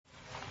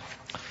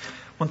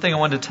One thing I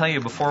wanted to tell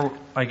you before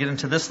I get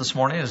into this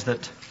morning is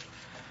that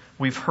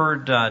we've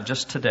heard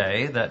just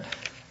today that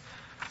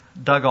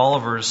Doug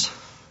Oliver's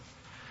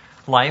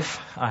life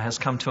has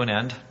come to an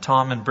end.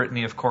 Tom and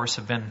Brittany, of course,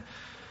 have been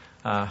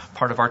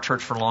part of our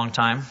church for a long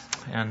time.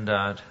 And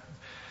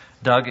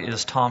Doug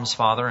is Tom's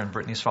father and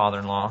Brittany's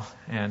father-in-law.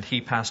 And he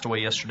passed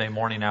away yesterday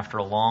morning after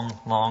a long,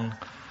 long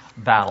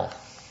battle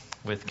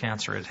with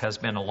cancer. It has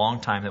been a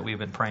long time that we've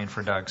been praying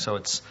for Doug. So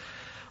it's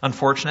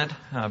unfortunate,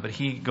 but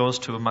he goes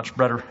to a much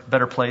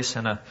better place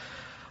and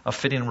a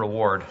fitting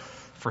reward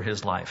for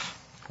his life.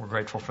 We're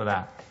grateful for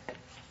that.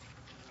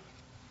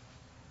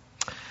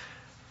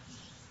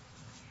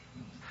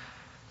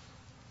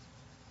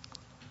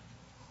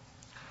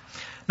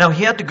 Now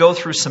he had to go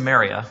through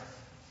Samaria.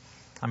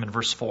 I'm in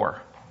verse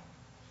 4.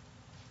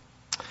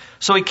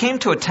 So he came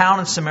to a town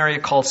in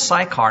Samaria called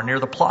Sychar, near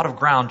the plot of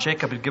ground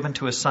Jacob had given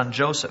to his son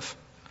Joseph.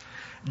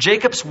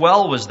 Jacob's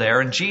well was there,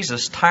 and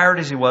Jesus, tired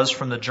as he was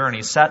from the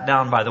journey, sat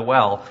down by the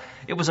well.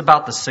 It was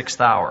about the 6th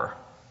hour.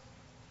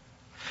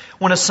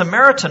 When a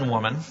Samaritan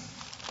woman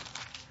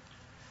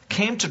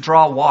came to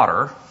draw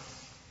water,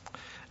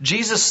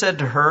 Jesus said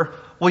to her,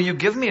 "Will you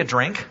give me a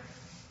drink?"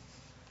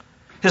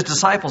 His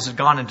disciples had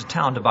gone into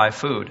town to buy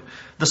food.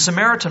 The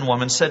Samaritan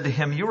woman said to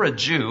him, "You're a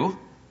Jew,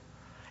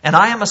 and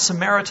I am a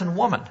Samaritan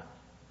woman.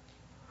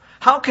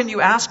 How can you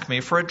ask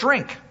me for a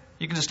drink?"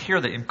 You can just hear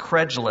the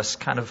incredulous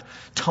kind of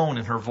tone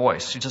in her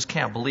voice. She just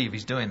can't believe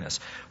he's doing this.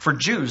 For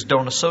Jews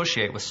don't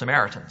associate with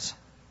Samaritans.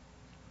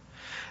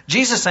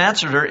 Jesus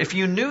answered her, "If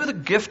you knew the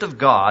gift of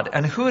God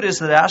and who it is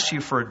that asks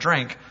you for a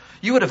drink,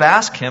 you would have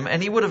asked him,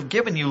 and he would have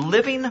given you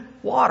living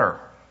water."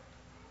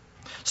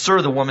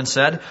 "Sir," the woman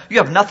said, "you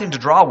have nothing to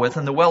draw with,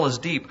 and the well is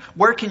deep.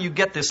 Where can you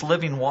get this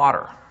living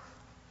water?"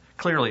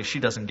 Clearly,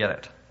 she doesn't get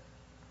it.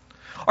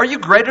 "Are you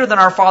greater than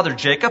our father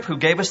Jacob, who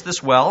gave us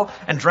this well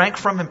and drank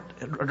from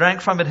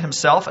it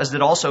himself, as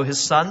did also his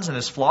sons and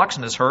his flocks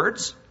and his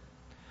herds?"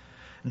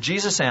 And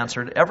Jesus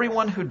answered,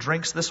 "Everyone who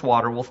drinks this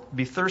water will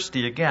be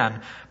thirsty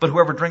again, but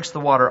whoever drinks the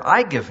water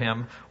I give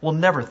him will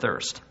never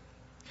thirst.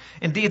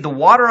 Indeed, the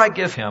water I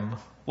give him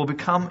will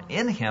become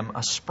in him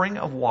a spring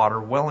of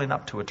water welling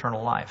up to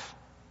eternal life."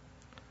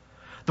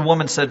 The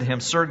woman said to him,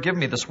 "Sir, give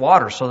me this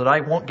water so that I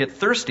won't get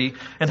thirsty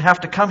and have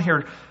to come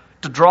here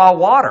to draw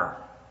water."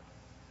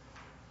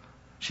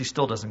 She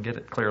still doesn't get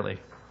it clearly.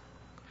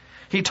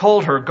 He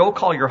told her, "Go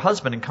call your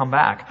husband and come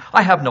back."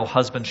 "I have no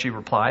husband," she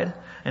replied.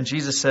 And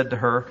Jesus said to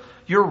her,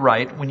 "You're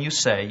right when you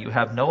say you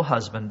have no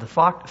husband. The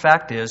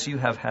fact is, you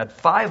have had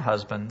 5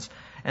 husbands,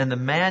 and the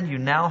man you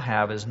now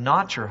have is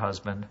not your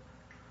husband.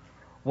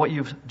 What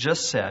you've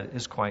just said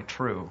is quite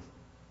true."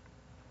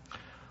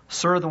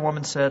 "Sir," the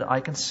woman said, "I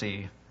can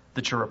see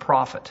that you're a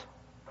prophet.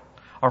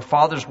 Our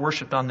fathers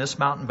worshipped on this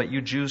mountain, but you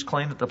Jews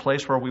claim that the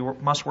place where we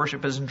must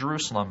worship is in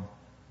Jerusalem."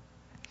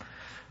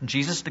 And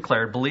Jesus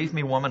declared, "Believe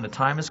me, woman, a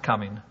time is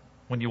coming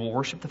when you will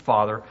worship the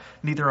Father,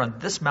 neither on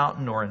this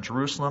mountain nor in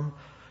Jerusalem.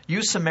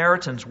 You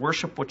Samaritans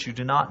worship what you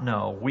do not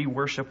know. We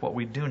worship what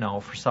we do know,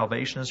 for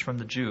salvation is from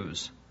the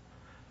Jews.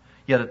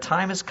 Yet a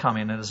time is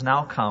coming, and has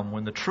now come,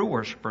 when the true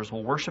worshipers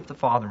will worship the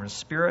Father in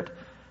spirit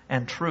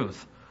and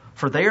truth,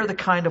 for they are the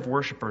kind of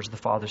worshipers the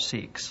Father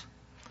seeks.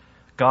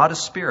 God is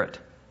spirit,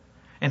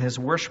 and his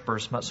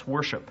worshipers must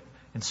worship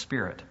in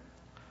spirit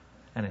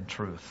and in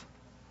truth."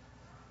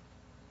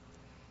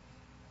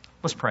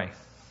 Let's pray.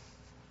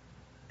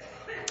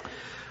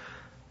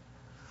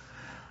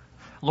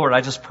 Lord,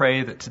 I just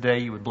pray that today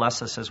you would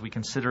bless us as we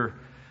consider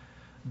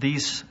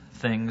these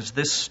things,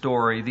 this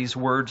story, these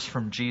words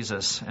from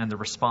Jesus and the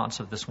response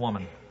of this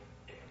woman.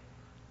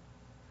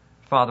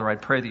 Father, I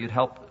pray that you'd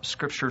help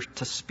Scripture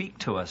to speak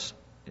to us.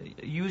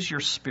 Use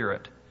your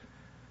Spirit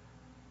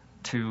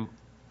to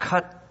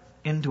cut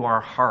into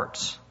our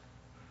hearts,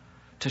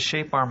 to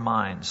shape our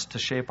minds, to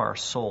shape our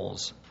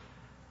souls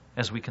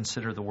as we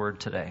consider the Word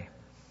today.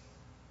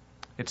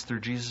 It's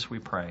through Jesus we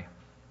pray.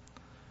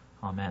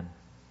 Amen.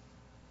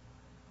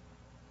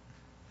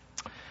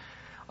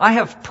 I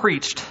have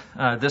preached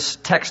this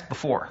text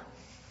before,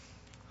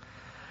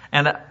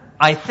 and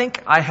I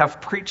think I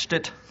have preached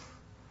it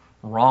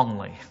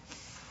wrongly.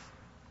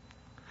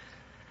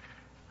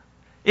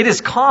 It is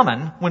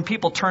common when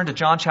people turn to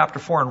John chapter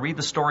 4 and read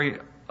the story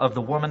of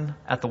the woman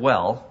at the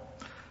well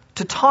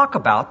to talk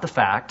about the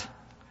fact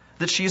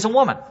that she's a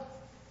woman,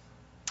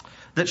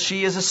 that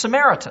she is a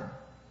Samaritan,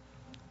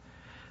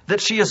 that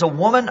she is a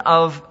woman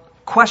of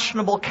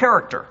questionable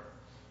character,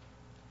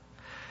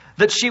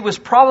 that she was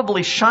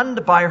probably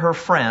shunned by her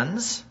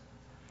friends,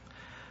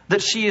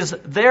 that she is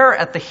there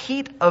at the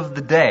heat of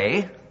the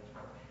day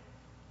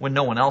when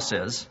no one else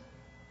is,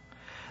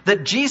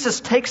 that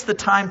Jesus takes the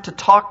time to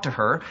talk to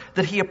her,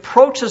 that he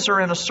approaches her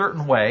in a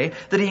certain way,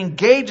 that he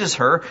engages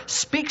her,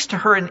 speaks to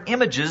her in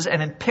images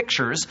and in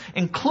pictures,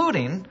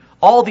 including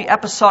all the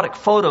episodic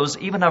photos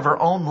even of her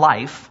own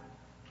life,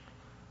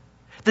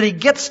 that he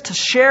gets to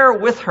share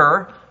with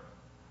her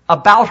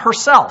about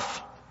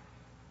herself,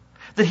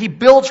 that he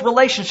builds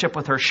relationship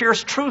with her,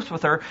 shares truth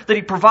with her, that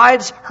he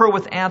provides her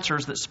with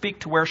answers that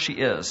speak to where she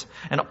is.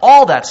 And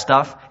all that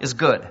stuff is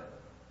good.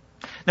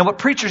 Now, what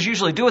preachers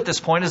usually do at this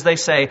point is they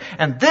say,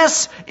 and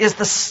this is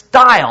the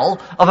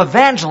style of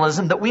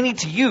evangelism that we need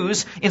to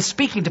use in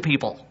speaking to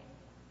people.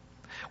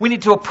 We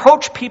need to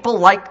approach people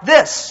like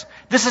this.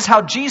 This is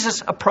how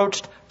Jesus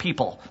approached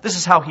people. This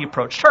is how he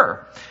approached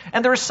her.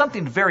 And there is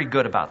something very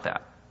good about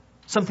that.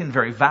 Something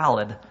very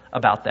valid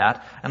about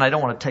that, and I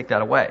don't want to take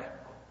that away.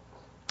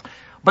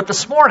 But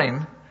this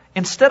morning,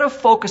 instead of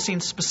focusing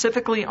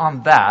specifically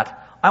on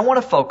that, I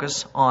want to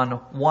focus on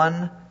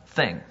one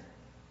thing.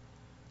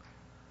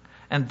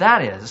 And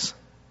that is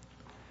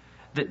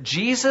that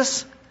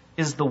Jesus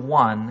is the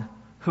one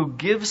who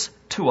gives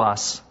to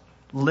us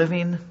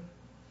living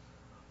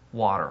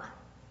water.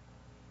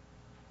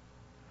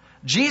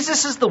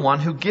 Jesus is the one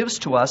who gives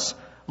to us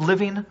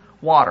living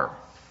water.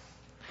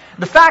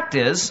 The fact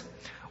is,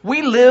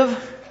 we live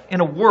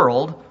in a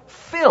world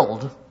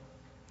filled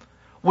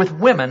with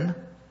women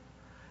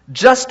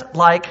just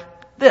like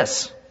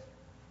this.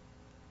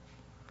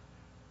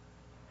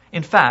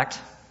 In fact,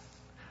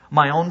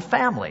 my own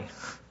family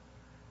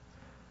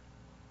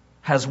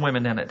has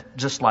women in it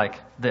just like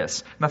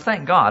this. Now,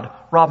 thank God,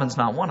 Robin's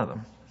not one of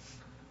them.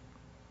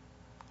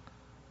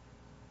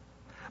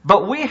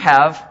 But we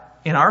have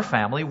in our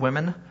family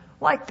women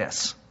like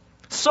this.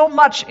 So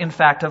much, in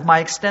fact, of my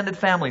extended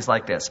family's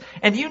like this.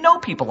 And you know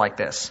people like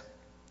this.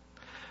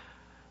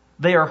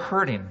 They are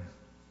hurting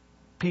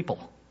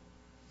people.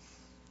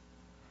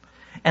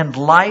 And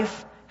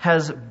life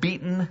has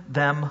beaten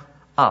them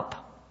up.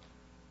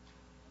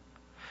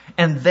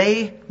 And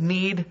they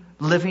need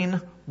living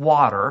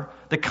water,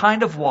 the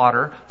kind of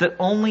water that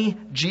only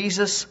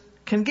Jesus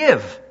can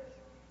give.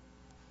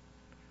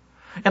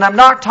 And I'm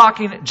not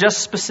talking just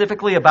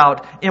specifically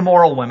about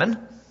immoral women,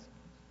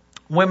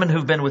 women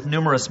who've been with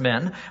numerous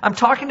men. I'm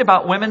talking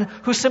about women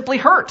who simply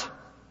hurt.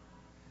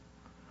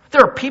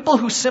 There are people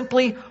who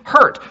simply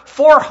hurt,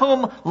 for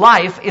whom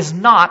life is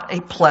not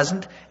a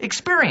pleasant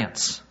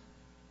experience.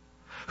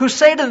 Who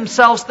say to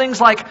themselves things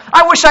like,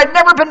 I wish I'd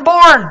never been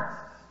born.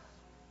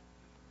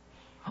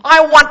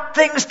 I want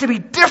things to be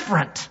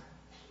different.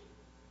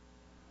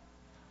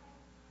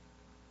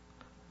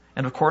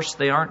 And of course,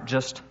 they aren't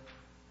just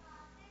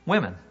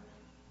women.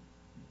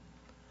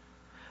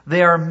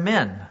 They are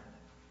men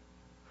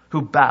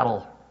who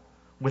battle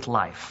with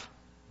life.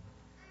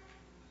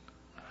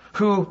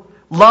 Who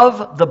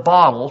love the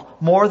bottle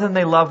more than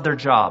they love their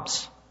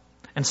jobs.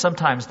 And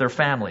sometimes their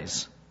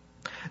families.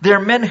 They're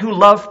men who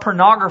love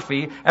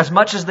pornography as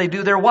much as they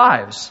do their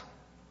wives.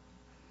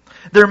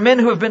 They're men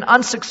who have been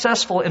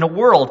unsuccessful in a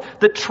world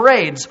that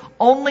trades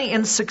only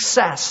in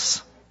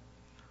success.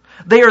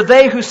 They are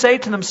they who say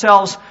to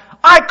themselves,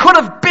 I could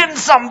have been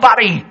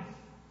somebody.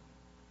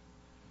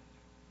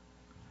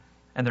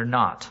 And they're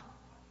not.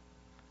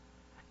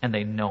 And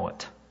they know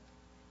it.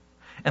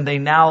 And they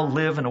now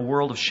live in a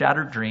world of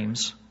shattered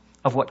dreams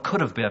of what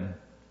could have been.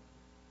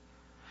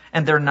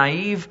 And their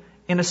naive,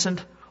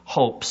 innocent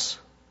hopes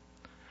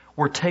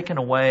were taken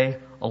away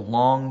a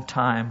long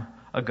time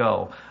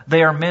ago.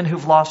 They are men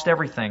who've lost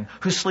everything,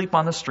 who sleep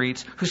on the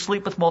streets, who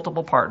sleep with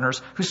multiple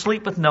partners, who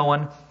sleep with no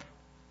one,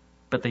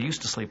 but they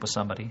used to sleep with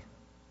somebody.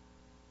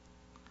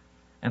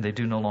 And they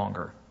do no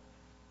longer.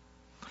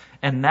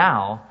 And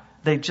now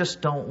they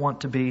just don't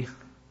want to be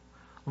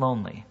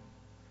lonely.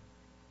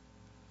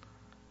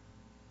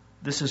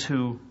 This is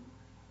who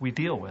we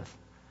deal with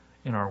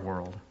in our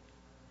world.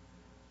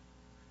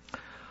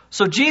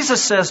 So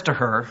Jesus says to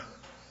her,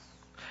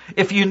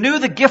 if you knew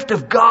the gift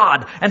of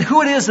God and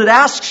who it is that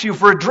asks you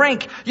for a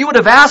drink, you would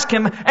have asked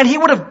him and he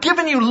would have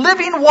given you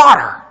living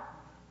water.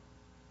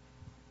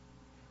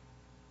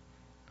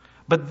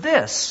 But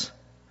this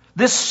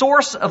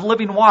source of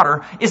living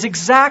water is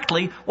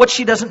exactly what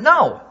she doesn't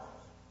know.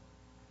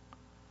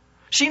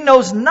 She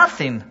knows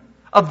nothing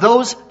of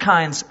those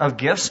kinds of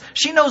gifts.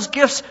 She knows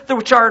gifts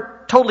which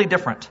are totally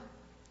different.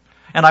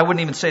 And I wouldn't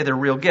even say they're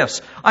real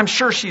gifts. I'm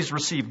sure she's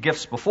received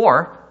gifts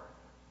before.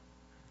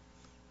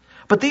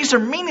 But these are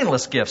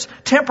meaningless gifts,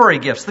 temporary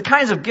gifts, the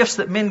kinds of gifts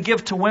that men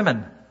give to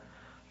women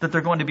that they're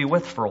going to be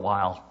with for a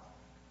while.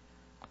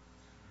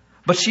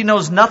 But she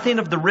knows nothing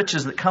of the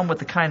riches that come with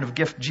the kind of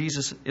gift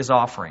Jesus is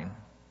offering.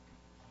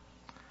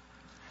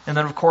 And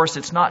then, of course,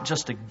 it's not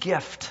just a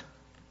gift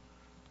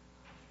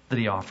that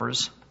he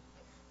offers.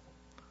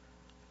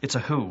 It's a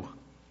who.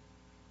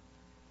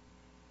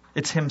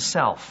 It's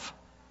himself.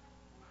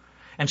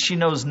 And she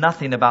knows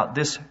nothing about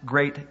this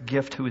great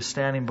gift who is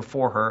standing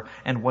before her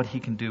and what he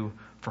can do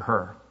for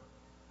her.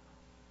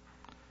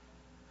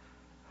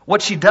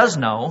 What she does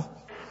know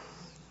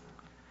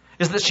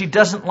is that she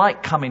doesn't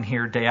like coming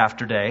here day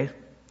after day,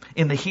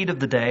 in the heat of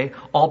the day,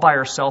 all by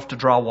herself to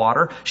draw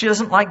water. She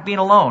doesn't like being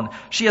alone.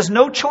 She has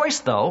no choice,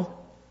 though.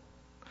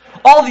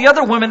 All the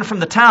other women from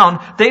the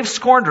town, they've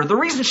scorned her. The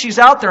reason she's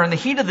out there in the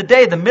heat of the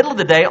day, the middle of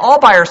the day, all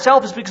by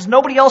herself is because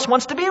nobody else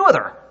wants to be with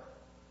her.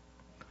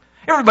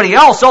 Everybody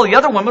else, all the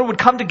other women would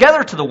come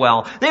together to the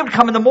well. They would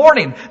come in the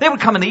morning. They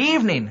would come in the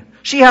evening.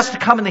 She has to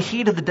come in the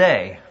heat of the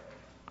day.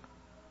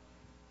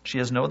 She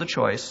has no other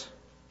choice.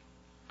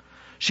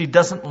 She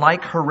doesn't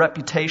like her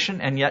reputation,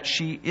 and yet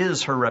she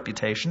is her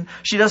reputation.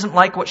 She doesn't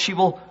like what she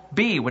will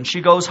be when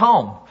she goes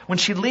home, when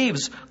she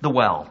leaves the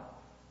well.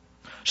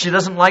 She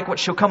doesn't like what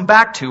she'll come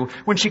back to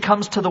when she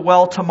comes to the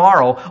well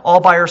tomorrow, all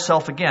by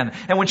herself again.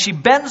 And when she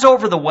bends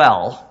over the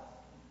well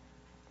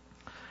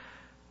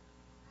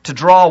to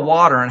draw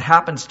water and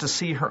happens to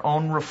see her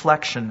own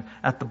reflection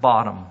at the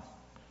bottom,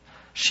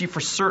 she for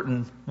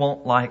certain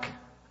won't like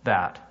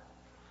that.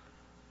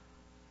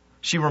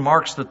 She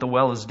remarks that the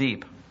well is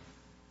deep.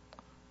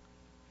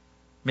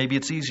 Maybe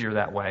it's easier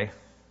that way.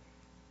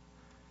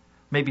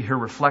 Maybe her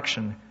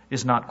reflection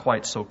is not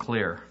quite so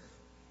clear.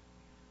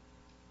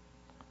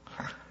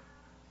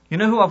 You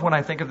know who of when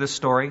I think of this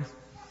story?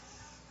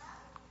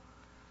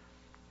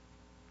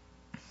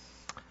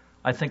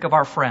 I think of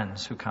our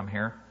friends who come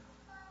here.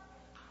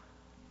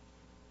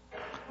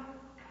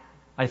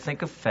 I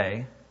think of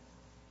Faye.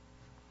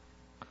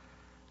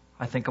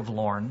 I think of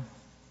Lorne.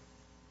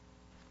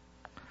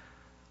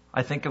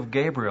 I think of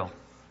Gabriel,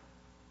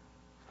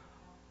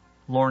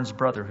 Lorne's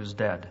brother who's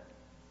dead.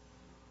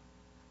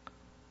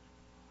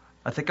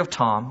 I think of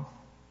Tom.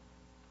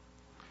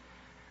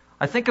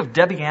 I think of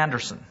Debbie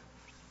Anderson.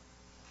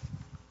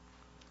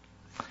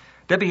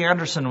 Debbie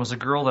Anderson was a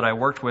girl that I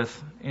worked with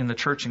in the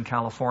church in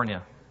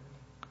California.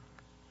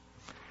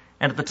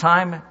 And at the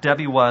time,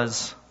 Debbie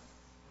was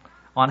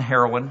on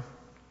heroin,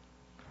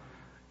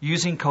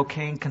 using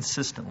cocaine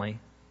consistently.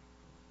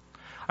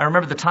 I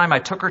remember the time I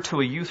took her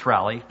to a youth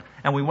rally,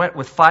 and we went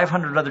with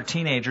 500 other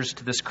teenagers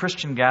to this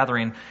Christian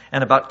gathering,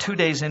 and about 2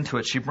 days into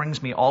it, she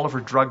brings me all of her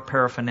drug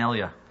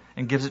paraphernalia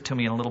and gives it to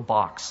me in a little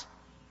box.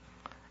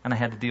 And I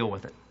had to deal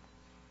with it.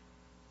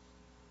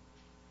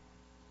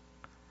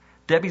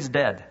 Debbie's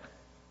dead.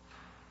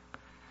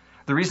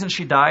 The reason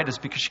she died is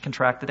because she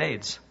contracted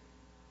AIDS.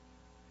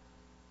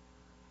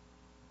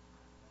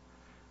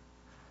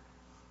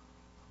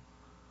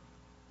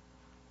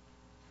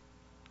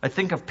 I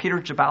think of Peter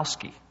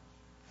Jabowski.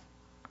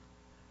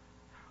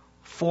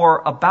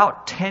 For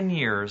about 10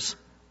 years,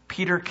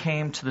 Peter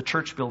came to the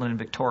church building in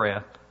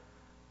Victoria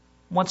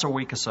once a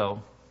week or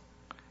so,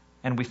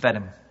 and we fed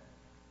him.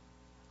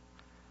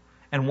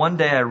 And one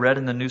day I read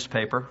in the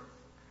newspaper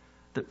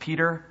that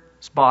Peter's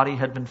body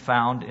had been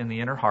found in the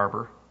inner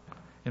harbor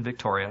in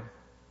Victoria.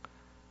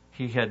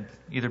 He had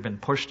either been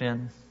pushed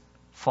in,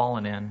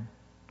 fallen in,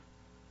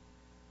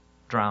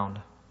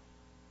 drowned.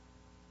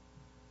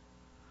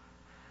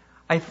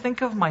 I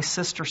think of my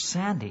sister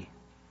Sandy,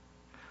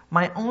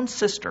 my own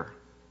sister,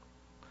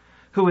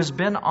 who has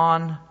been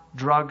on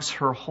drugs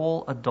her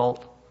whole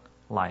adult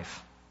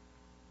life.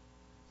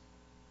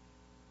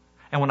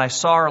 And when I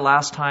saw her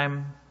last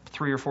time,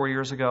 3 or 4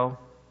 years ago,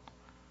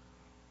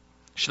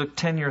 she looked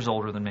 10 years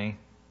older than me.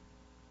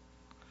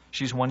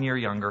 She's 1 year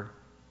younger.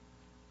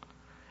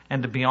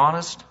 And to be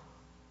honest,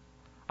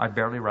 I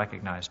barely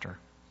recognized her.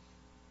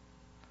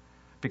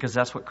 Because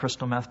that's what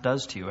crystal meth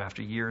does to you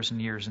after years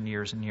and years and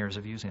years and years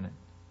of using it.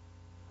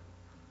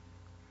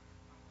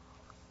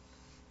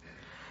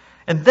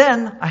 And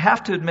then, I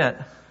have to admit,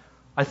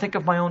 I think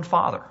of my own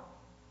father,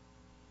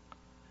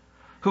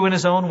 who in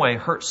his own way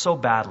hurt so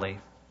badly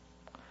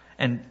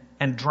and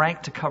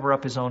drank to cover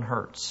up his own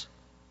hurts.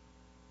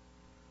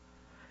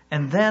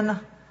 And then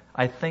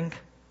I think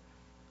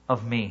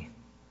of me.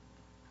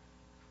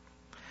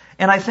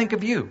 And I think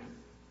of you.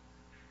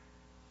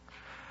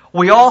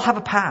 We all have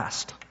a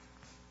past.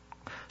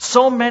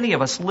 So many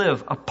of us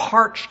live a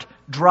parched,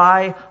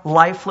 dry,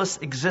 lifeless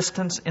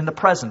existence in the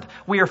present.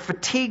 We are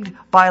fatigued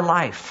by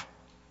life.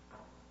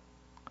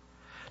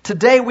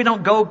 Today we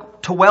don't go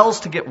to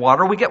wells to get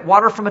water. We get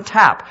water from a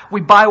tap. We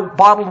buy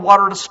bottled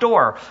water at a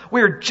store.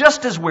 We are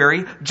just as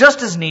weary,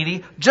 just as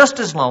needy, just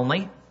as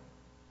lonely.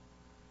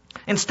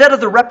 Instead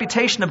of the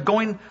repetition of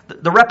going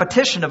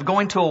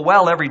to a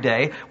well every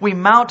day, we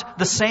mount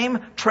the same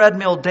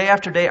treadmill day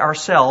after day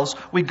ourselves.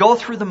 We go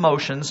through the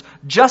motions,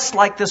 just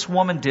like this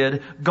woman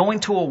did, going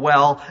to a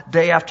well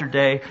day after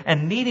day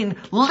and needing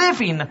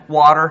living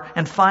water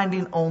and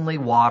finding only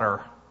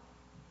water.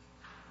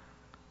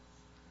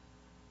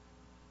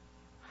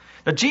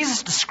 Now,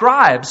 Jesus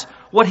describes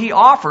what he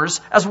offers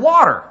as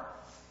water.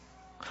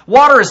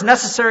 Water is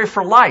necessary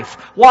for life.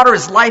 Water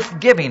is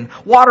life-giving.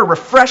 Water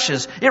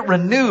refreshes. It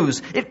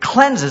renews. It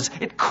cleanses.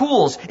 It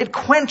cools. It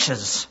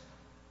quenches.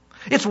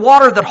 It's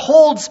water that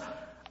holds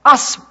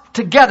us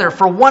together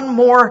for one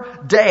more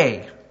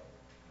day.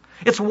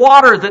 It's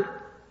water that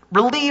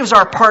relieves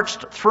our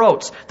parched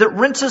throats, that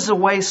rinses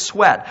away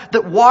sweat,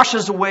 that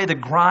washes away the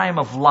grime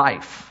of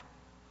life,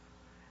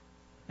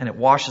 and it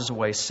washes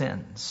away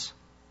sins.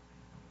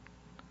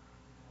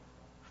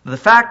 The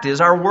fact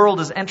is, our world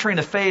is entering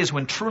a phase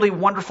when truly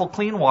wonderful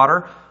clean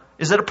water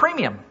is at a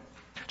premium.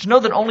 Did you know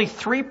that only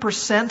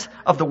 3%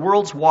 of the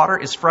world's water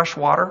is fresh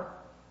water?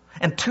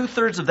 And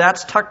 2/3 of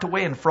that's tucked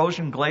away in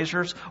frozen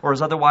glaciers or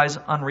is otherwise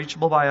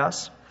unreachable by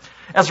us?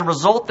 As a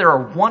result, there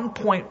are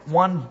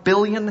 1.1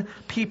 billion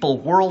people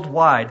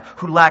worldwide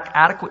who lack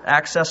adequate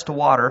access to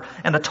water,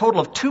 and a total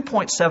of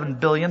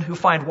 2.7 billion who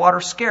find water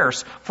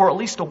scarce for at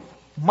least a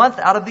month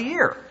out of the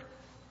year.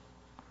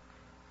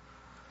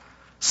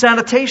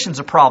 Sanitation's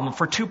a problem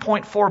for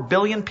 2.4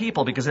 billion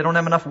people because they don't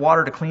have enough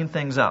water to clean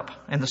things up.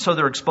 And so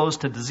they're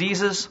exposed to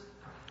diseases,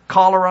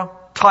 cholera,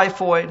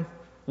 typhoid,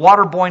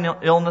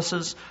 waterborne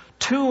illnesses.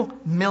 2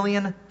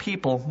 million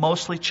people,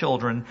 mostly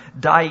children,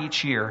 die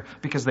each year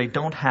because they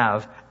don't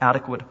have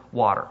adequate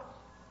water.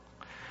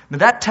 Now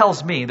that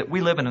tells me that we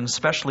live in an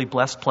especially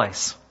blessed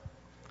place.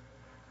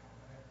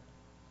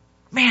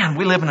 Man,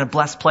 we live in a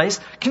blessed place.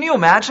 Can you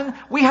imagine?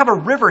 We have a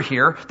river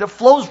here that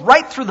flows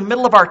right through the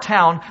middle of our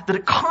town that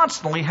it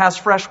constantly has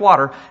fresh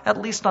water, at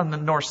least on the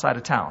north side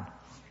of town.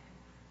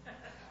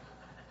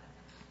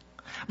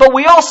 But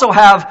we also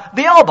have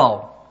the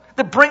Elbow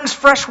that brings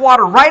fresh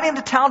water right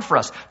into town for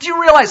us. Do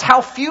you realize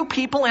how few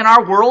people in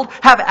our world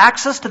have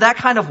access to that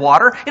kind of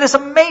water? It is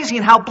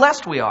amazing how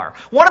blessed we are.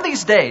 One of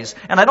these days,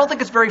 and I don't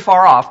think it's very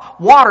far off,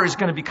 water is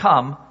going to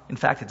become, in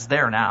fact it's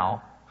there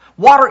now,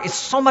 water is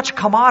so much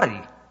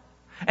commodity.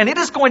 And it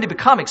is going to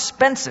become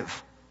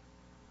expensive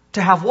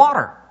to have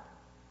water.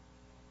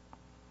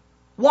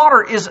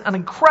 Water is an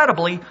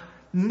incredibly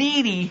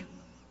needy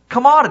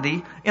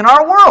commodity in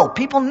our world.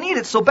 People need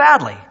it so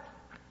badly.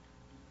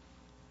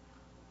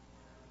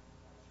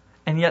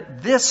 And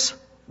yet this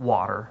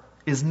water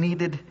is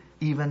needed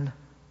even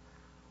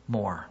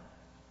more.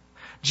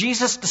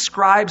 Jesus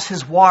describes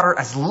his water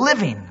as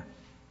living.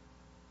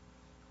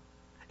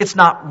 It's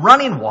not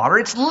running water,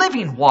 it's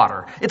living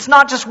water. It's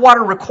not just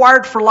water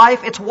required for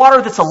life, it's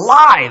water that's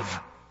alive.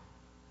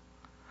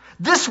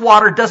 This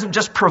water doesn't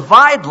just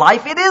provide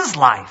life, it is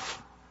life.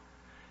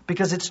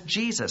 Because it's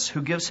Jesus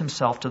who gives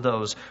himself to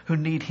those who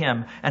need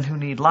him and who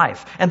need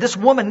life. And this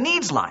woman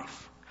needs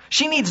life.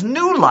 She needs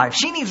new life.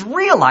 She needs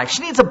real life.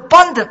 She needs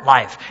abundant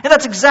life. And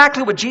that's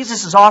exactly what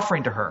Jesus is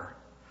offering to her.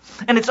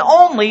 And it's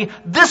only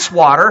this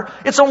water,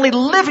 it's only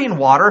living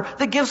water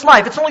that gives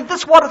life. It's only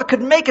this water that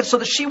could make it so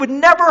that she would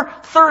never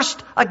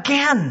thirst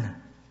again.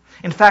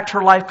 In fact,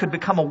 her life could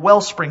become a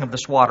wellspring of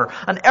this water,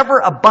 an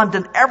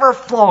ever-abundant,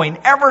 ever-flowing,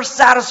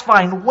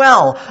 ever-satisfying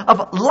well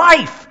of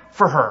life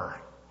for her.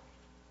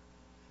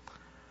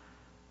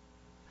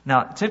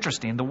 Now, it's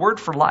interesting, the word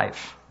for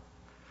life.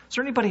 Is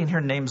there anybody in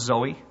here named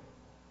Zoe?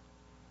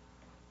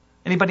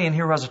 Anybody in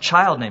here who has a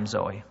child named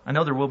Zoe? I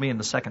know there will be in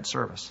the second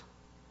service.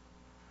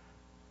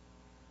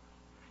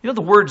 You know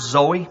the word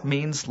Zoe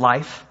means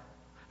life?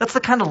 That's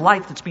the kind of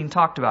life that's being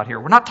talked about here.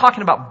 We're not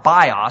talking about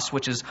bios,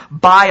 which is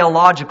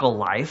biological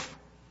life.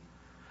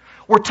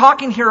 We're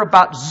talking here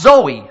about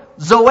Zoe,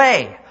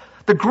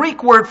 the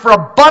Greek word for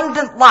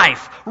abundant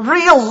life,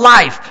 real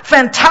life,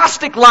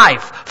 fantastic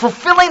life,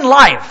 fulfilling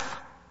life.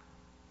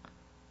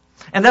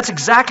 And that's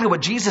exactly what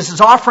Jesus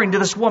is offering to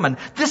this woman.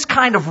 This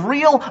kind of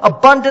real,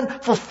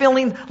 abundant,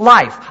 fulfilling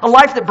life. A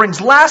life that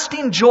brings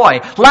lasting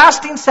joy,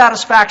 lasting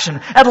satisfaction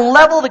at a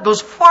level that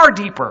goes far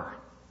deeper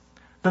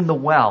than the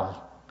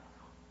well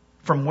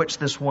from which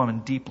this woman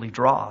deeply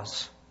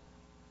draws.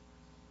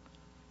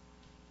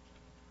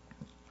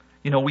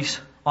 You know, we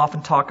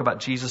often talk about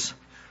Jesus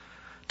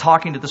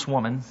talking to this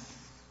woman.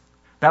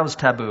 That was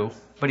taboo,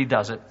 but he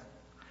does it.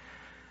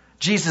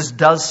 Jesus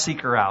does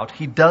seek her out.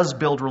 He does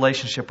build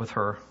relationship with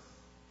her.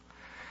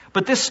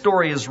 But this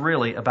story is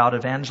really about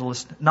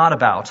not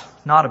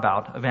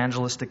about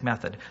evangelistic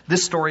method.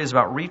 This story is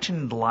about reaching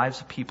into the lives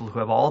of people who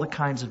have all the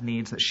kinds of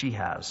needs that she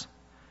has.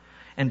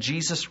 And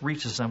Jesus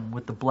reaches them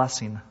with the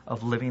blessing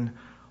of living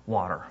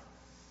water.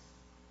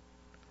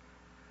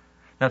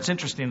 Now it's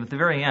interesting, at the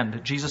very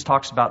end, Jesus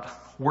talks about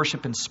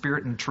worship in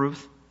spirit and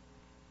truth.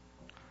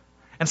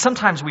 And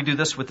sometimes we do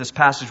this with this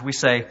passage. We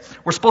say,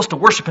 we're supposed to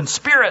worship in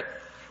spirit,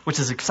 which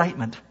is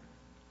excitement.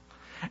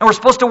 And we're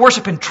supposed to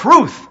worship in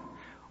truth,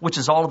 which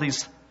is all of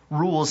these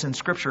rules in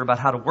Scripture about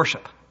how to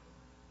worship.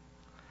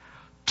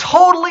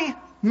 Totally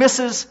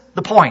misses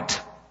the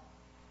point.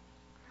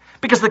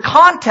 Because the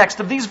context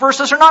of these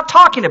verses are not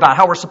talking about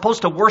how we're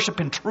supposed to worship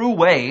in true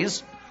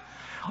ways.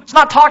 It's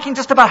not talking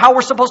just about how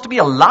we're supposed to be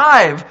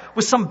alive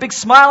with some big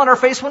smile on our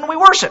face when we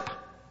worship.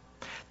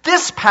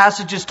 This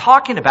passage is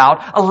talking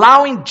about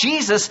allowing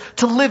Jesus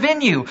to live in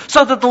you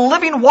so that the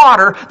living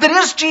water that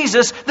is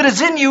Jesus, that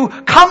is in you,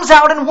 comes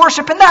out in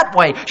worship in that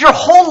way. Your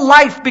whole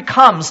life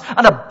becomes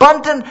an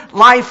abundant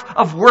life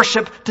of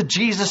worship to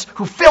Jesus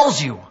who fills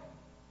you.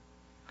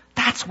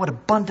 That's what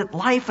abundant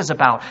life is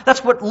about.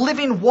 That's what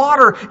living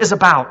water is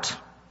about.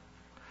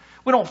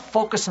 We don't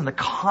focus on the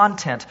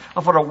content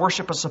of what our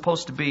worship is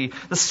supposed to be,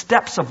 the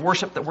steps of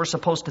worship that we're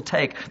supposed to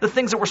take, the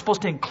things that we're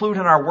supposed to include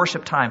in our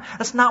worship time.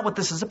 That's not what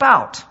this is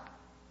about.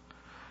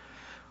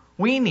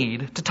 We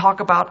need to talk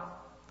about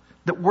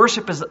that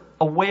worship is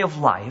a way of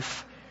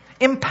life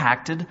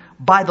impacted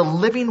by the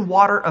living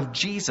water of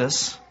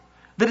Jesus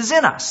that is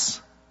in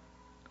us,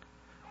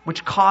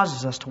 which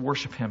causes us to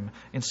worship him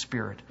in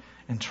spirit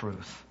and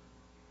truth.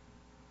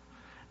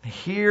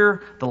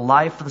 Here, the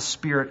life of the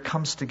Spirit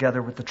comes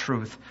together with the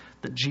truth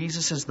that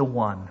Jesus is the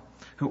one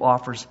who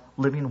offers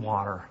living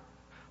water,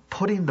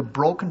 putting the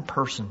broken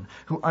person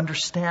who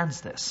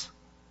understands this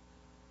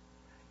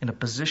in a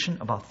position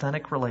of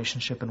authentic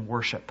relationship and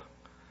worship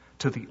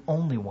to the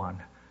only one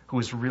who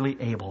is really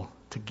able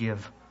to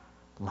give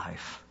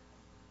life.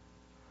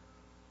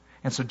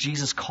 And so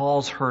Jesus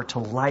calls her to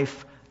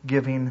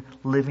life-giving,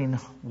 living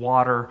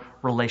water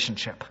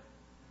relationship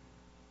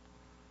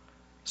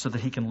so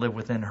that he can live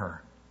within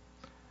her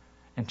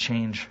and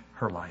change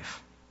her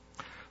life.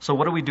 So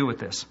what do we do with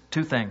this?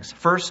 Two things.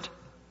 First,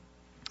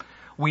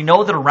 we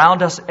know that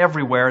around us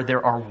everywhere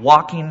there are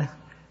walking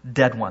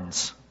dead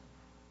ones.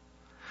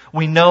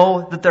 We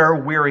know that there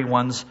are weary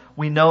ones.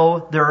 We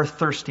know there are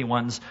thirsty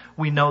ones.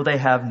 We know they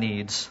have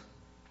needs.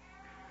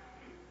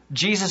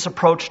 Jesus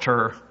approached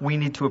her. We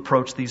need to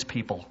approach these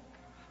people.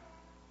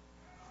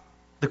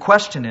 The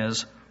question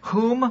is,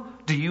 whom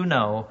do you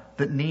know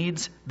that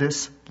needs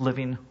this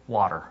living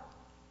water?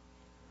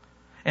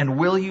 And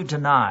will you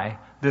deny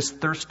this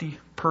thirsty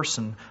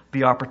person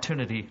the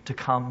opportunity to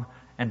come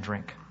and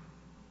drink?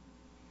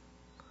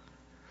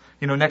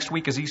 You know, next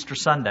week is Easter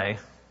Sunday.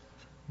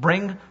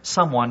 Bring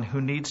someone who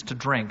needs to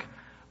drink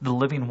the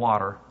living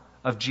water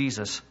of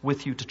Jesus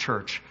with you to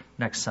church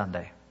next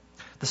Sunday.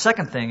 The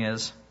second thing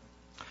is,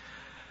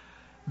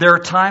 there are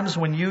times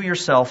when you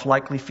yourself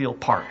likely feel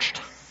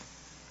parched.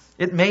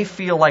 It may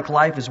feel like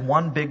life is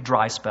one big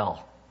dry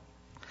spell.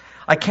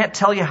 I can't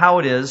tell you how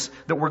it is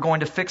that we're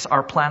going to fix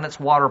our planet's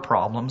water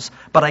problems,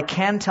 but I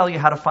can tell you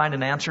how to find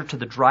an answer to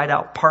the dried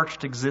out,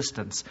 parched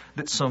existence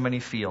that so many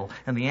feel.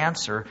 And the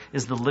answer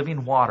is the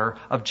living water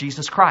of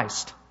Jesus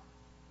Christ.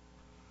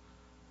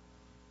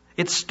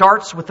 It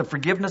starts with the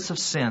forgiveness of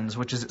sins,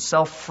 which is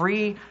itself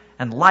free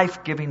and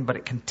life-giving, but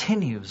it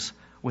continues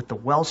with the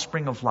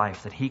wellspring of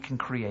life that he can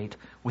create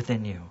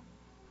within you.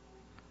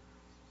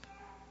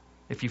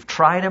 If you've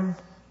tried him,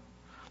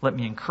 let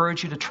me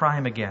encourage you to try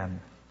him again.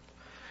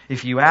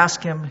 If you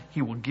ask him,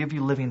 he will give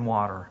you living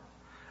water.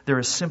 There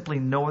is simply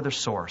no other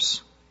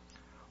source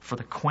for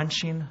the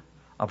quenching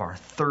of our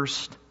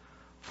thirst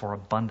for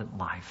abundant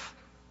life.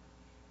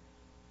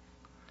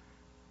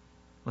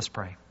 Let's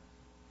pray.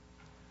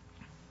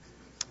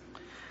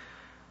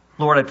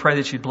 Lord, I pray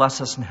that you'd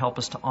bless us and help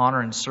us to honor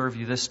and serve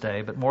you this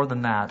day. But more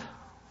than that,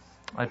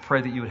 I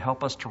pray that you would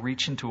help us to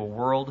reach into a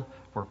world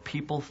where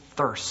people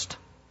thirst.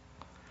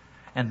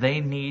 And they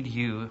need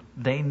you.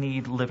 They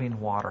need living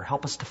water.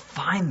 Help us to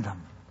find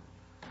them.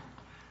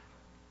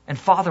 And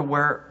Father,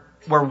 where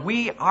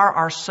we are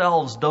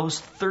ourselves those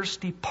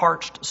thirsty,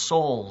 parched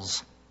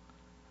souls,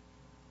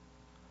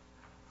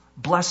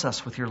 bless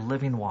us with your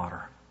living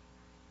water.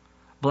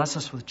 Bless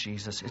us with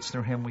Jesus. It's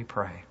through him we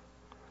pray.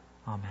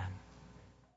 Amen.